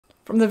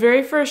From the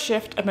very first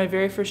shift of my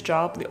very first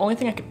job, the only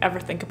thing I could ever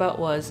think about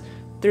was,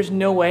 there's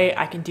no way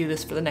I can do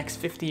this for the next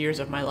 50 years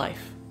of my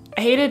life.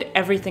 I hated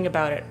everything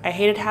about it. I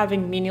hated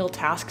having menial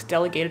tasks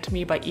delegated to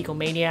me by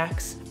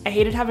egomaniacs. I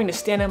hated having to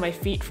stand on my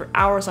feet for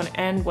hours on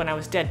end when I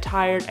was dead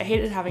tired. I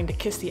hated having to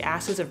kiss the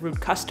asses of rude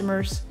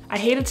customers. I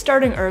hated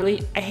starting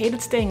early, I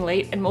hated staying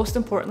late, and most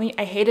importantly,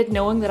 I hated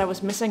knowing that I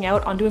was missing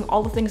out on doing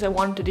all the things I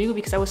wanted to do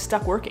because I was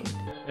stuck working.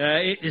 I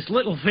ate his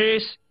little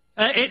face,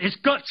 I ate his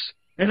guts,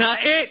 and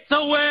I ate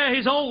the way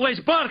he's always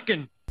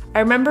barking. I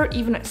remember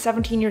even at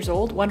 17 years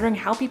old wondering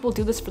how people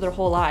do this for their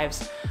whole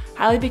lives,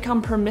 how they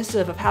become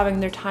permissive of having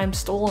their time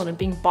stolen and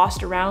being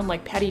bossed around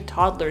like petty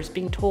toddlers,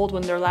 being told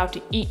when they're allowed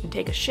to eat and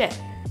take a shit.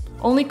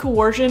 Only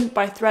coercion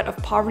by threat of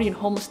poverty and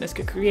homelessness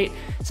could create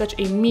such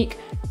a meek,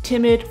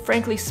 timid,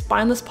 frankly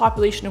spineless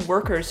population of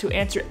workers who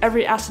answer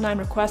every asinine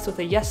request with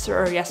a yes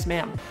sir or yes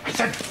ma'am. I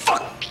said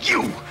fuck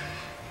you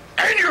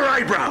and your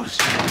eyebrows!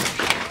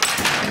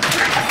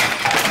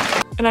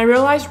 And I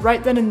realized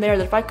right then and there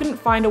that if I couldn't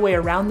find a way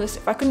around this,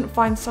 if I couldn't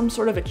find some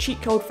sort of a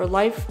cheat code for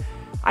life,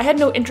 I had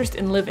no interest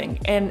in living.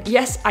 And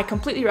yes, I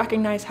completely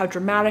recognize how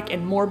dramatic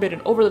and morbid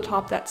and over the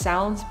top that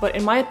sounds, but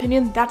in my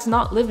opinion, that's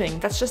not living.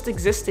 That's just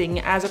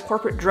existing as a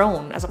corporate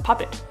drone, as a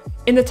puppet.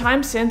 In the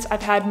time since,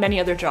 I've had many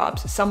other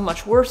jobs, some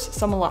much worse,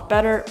 some a lot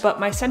better, but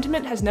my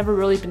sentiment has never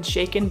really been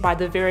shaken by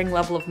the varying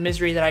level of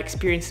misery that I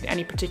experienced in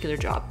any particular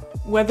job.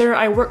 Whether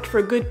I worked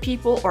for good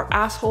people or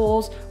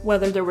assholes,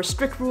 whether there were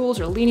strict rules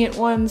or lenient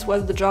ones,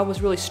 whether the job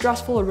was really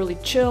stressful or really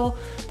chill,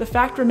 the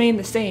fact remained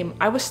the same.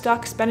 I was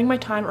stuck spending my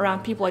time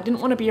around people I didn't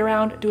want to be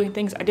around, doing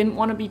things I didn't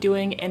want to be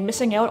doing, and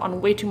missing out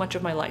on way too much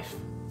of my life.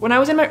 When I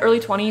was in my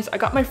early 20s, I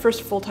got my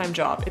first full-time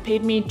job. It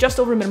paid me just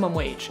over minimum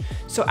wage.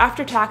 So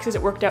after taxes,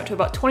 it worked out to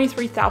about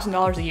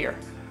 $23,000 a year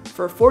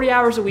for 40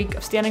 hours a week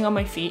of standing on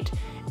my feet.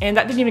 And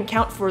that didn't even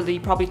count for the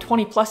probably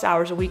 20 plus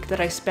hours a week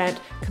that I spent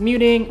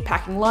commuting,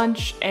 packing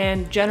lunch,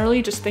 and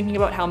generally just thinking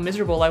about how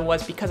miserable I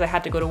was because I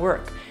had to go to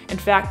work. In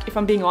fact, if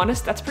I'm being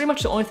honest, that's pretty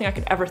much the only thing I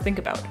could ever think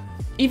about.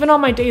 Even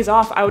on my days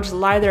off, I would just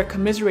lie there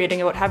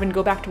commiserating about having to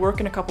go back to work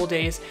in a couple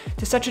days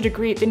to such a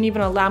degree it didn't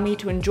even allow me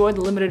to enjoy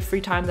the limited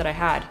free time that I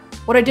had.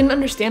 What I didn't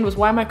understand was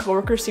why my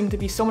coworkers seemed to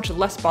be so much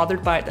less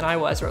bothered by it than I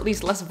was, or at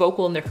least less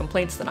vocal in their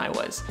complaints than I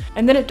was.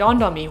 And then it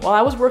dawned on me, while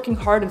I was working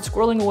hard and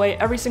squirreling away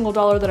every single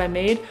dollar that I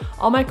made,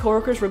 all my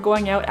coworkers were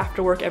going out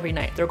after work every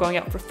night. They're going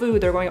out for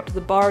food, they're going out to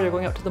the bar, they're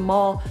going out to the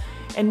mall,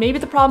 and maybe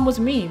the problem was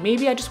me.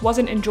 Maybe I just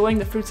wasn't enjoying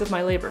the fruits of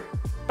my labor.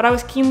 But I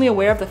was keenly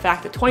aware of the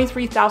fact that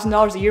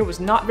 $23,000 a year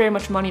was not very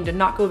much money and did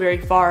not go very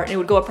far, and it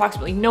would go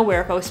approximately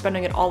nowhere if I was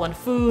spending it all on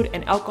food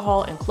and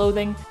alcohol and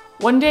clothing.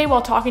 One day,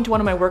 while talking to one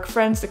of my work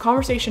friends, the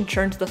conversation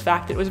turned to the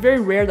fact that it was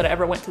very rare that I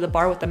ever went to the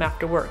bar with them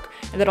after work,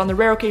 and that on the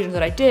rare occasions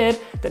that I did,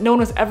 that no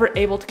one was ever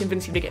able to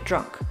convince me to get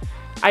drunk.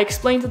 I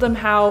explained to them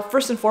how,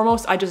 first and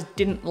foremost, I just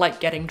didn't like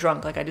getting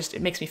drunk.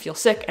 It makes me feel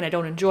sick and I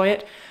don't enjoy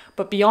it.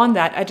 But beyond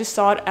that, I just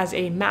saw it as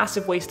a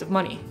massive waste of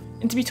money.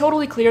 And to be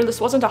totally clear, this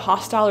wasn't a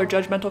hostile or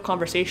judgmental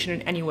conversation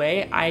in any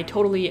way. I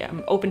totally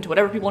am open to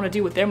whatever people want to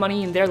do with their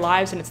money and their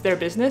lives, and it's their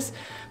business.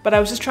 But I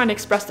was just trying to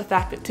express the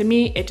fact that to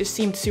me, it just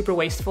seemed super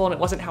wasteful and it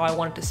wasn't how I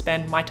wanted to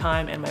spend my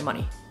time and my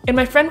money. And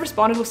my friend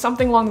responded with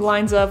something along the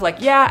lines of like,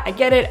 yeah, I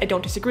get it, I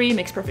don't disagree,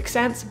 makes perfect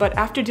sense, but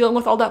after dealing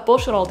with all that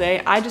bullshit all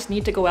day, I just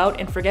need to go out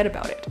and forget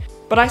about it.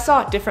 But I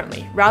saw it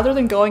differently. Rather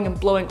than going and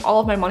blowing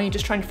all of my money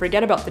just trying to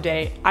forget about the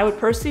day, I would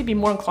personally be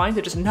more inclined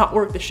to just not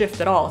work the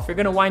shift at all. If you're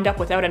gonna wind up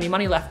without any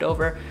money left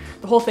over,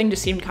 the whole thing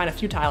just seemed kind of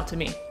futile to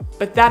me.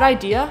 But that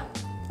idea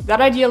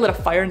lit a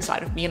fire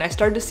inside of me, and I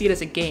started to see it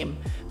as a game.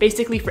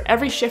 Basically, for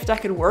every shift I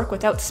could work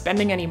without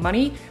spending any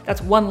money,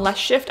 that's one less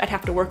shift I'd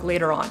have to work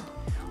later on.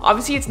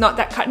 Obviously, it's not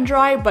that cut and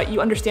dry, but you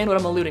understand what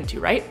I'm alluding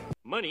to, right?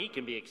 Money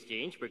can be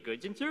exchanged for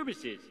goods and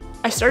services.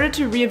 I started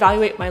to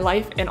reevaluate my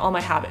life and all my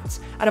habits.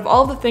 Out of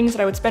all of the things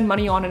that I would spend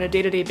money on a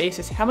day-to-day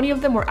basis, how many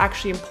of them were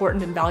actually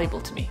important and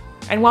valuable to me?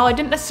 And while I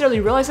didn't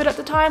necessarily realize it at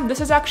the time,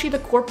 this is actually the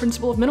core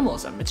principle of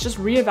minimalism. It's just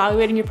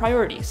reevaluating your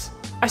priorities.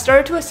 I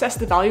started to assess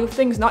the value of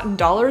things not in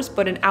dollars,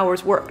 but in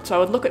hours worked. So I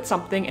would look at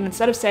something and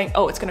instead of saying,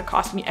 oh, it's gonna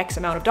cost me X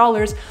amount of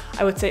dollars,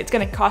 I would say it's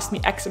gonna cost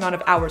me X amount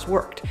of hours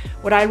worked.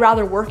 Would I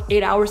rather work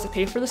 8 hours to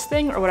pay for this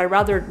thing, or would I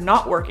rather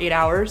not work 8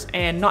 hours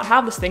and not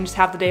have this thing, just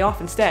have the day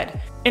off instead?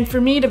 And for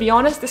me, to be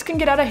honest, this can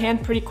get out of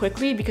hand pretty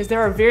quickly because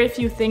there are very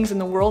few things in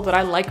the world that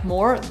I like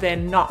more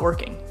than not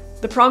working.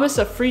 The promise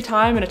of free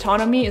time and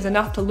autonomy is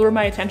enough to lure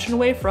my attention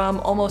away from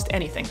almost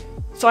anything.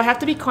 So I have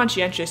to be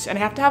conscientious, and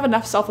I have to have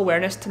enough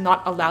self-awareness to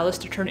not allow this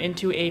to turn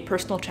into a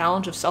personal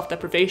challenge of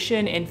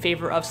self-deprivation in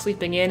favor of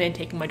sleeping in and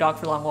taking my dog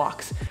for long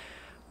walks.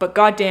 But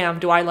goddamn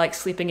do I like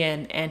sleeping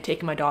in and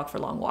taking my dog for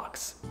long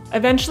walks.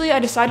 Eventually, I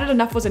decided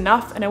enough was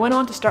enough, and I went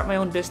on to start my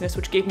own business,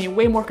 which gave me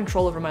way more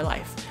control over my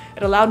life.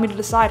 It allowed me to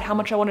decide how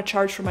much I want to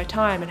charge for my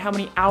time and how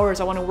many hours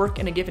I want to work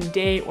in a given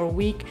day or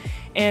week,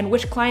 and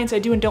which clients I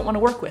do and don't want to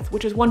work with,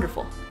 which is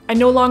wonderful. I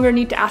no longer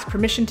need to ask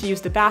permission to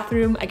use the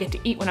bathroom, I get to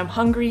eat when I'm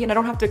hungry, and I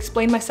don't have to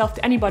explain myself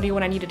to anybody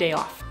when I need a day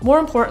off. More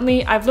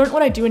importantly, I've learned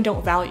what I do and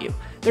don't value.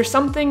 There's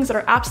some things that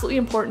are absolutely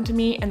important to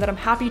me and that I'm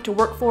happy to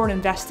work for and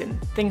invest in.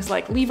 Things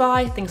like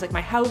Levi, things like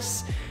my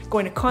house,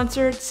 going to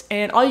concerts,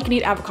 and all you can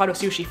eat avocado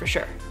sushi for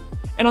sure.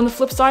 And on the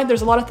flip side,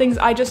 there's a lot of things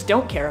I just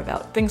don't care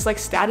about. Things like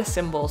status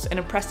symbols and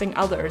impressing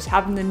others,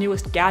 having the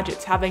newest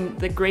gadgets, having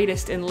the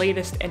greatest and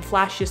latest and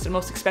flashiest and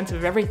most expensive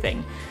of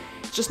everything.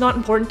 It's just not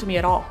important to me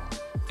at all.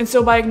 And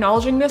so by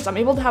acknowledging this, I'm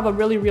able to have a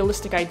really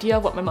realistic idea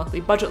of what my monthly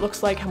budget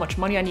looks like, how much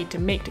money I need to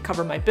make to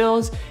cover my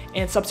bills,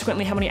 and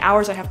subsequently how many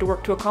hours I have to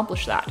work to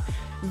accomplish that.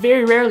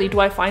 Very rarely do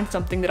I find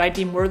something that I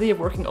deem worthy of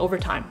working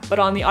overtime, but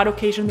on the odd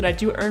occasion that I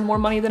do earn more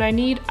money than I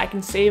need, I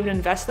can save and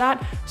invest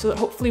that so that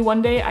hopefully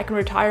one day I can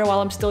retire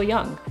while I'm still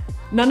young.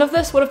 None of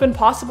this would have been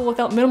possible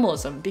without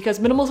minimalism, because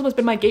minimalism has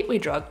been my gateway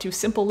drug to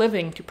simple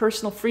living, to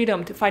personal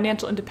freedom, to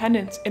financial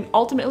independence, and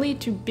ultimately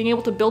to being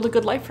able to build a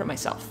good life for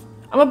myself.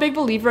 I'm a big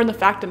believer in the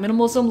fact that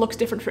minimalism looks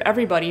different for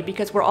everybody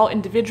because we're all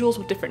individuals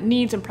with different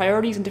needs and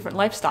priorities and different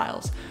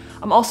lifestyles.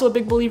 I'm also a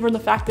big believer in the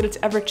fact that it's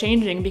ever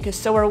changing because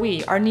so are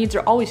we. Our needs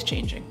are always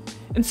changing.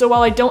 And so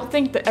while I don't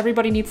think that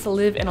everybody needs to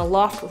live in a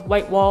loft with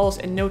white walls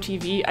and no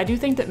TV, I do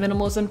think that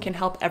minimalism can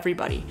help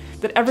everybody.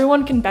 That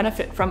everyone can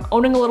benefit from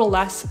owning a little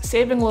less,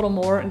 saving a little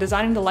more, and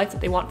designing the life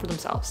that they want for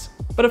themselves.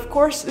 But of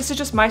course, this is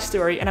just my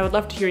story and I would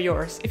love to hear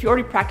yours. If you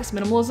already practice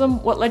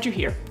minimalism, what led you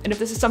here? And if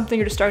this is something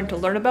you're just starting to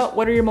learn about,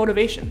 what are your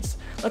motivations?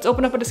 Let's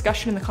open up a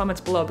discussion in the comments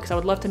below because I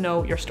would love to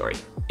know your story.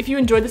 If you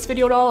enjoyed this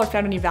video at all or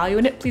found any value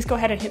in it, please go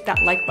ahead and hit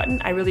that like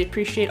button. I really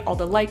appreciate all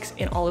the likes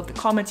and all of the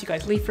comments you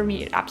guys leave for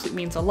me. It absolutely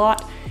means a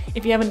lot.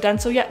 If you haven't done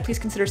so yet, please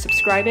consider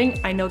subscribing.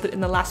 I know that in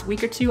the last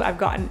week or two, I've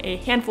gotten a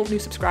handful of new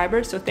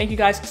subscribers, so thank you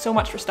guys so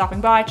much for stopping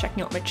by,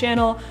 checking out my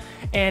channel,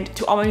 and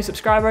to all my new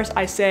subscribers,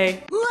 I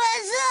say,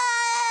 what's up?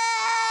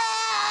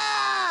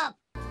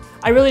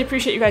 I really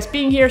appreciate you guys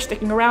being here,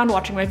 sticking around,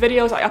 watching my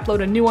videos. I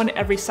upload a new one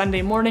every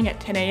Sunday morning at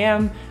 10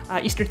 a.m.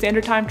 Eastern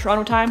Standard Time,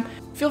 Toronto time.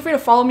 Feel free to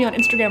follow me on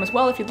Instagram as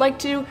well if you'd like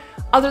to.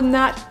 Other than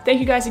that, thank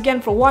you guys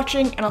again for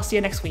watching, and I'll see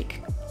you next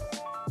week.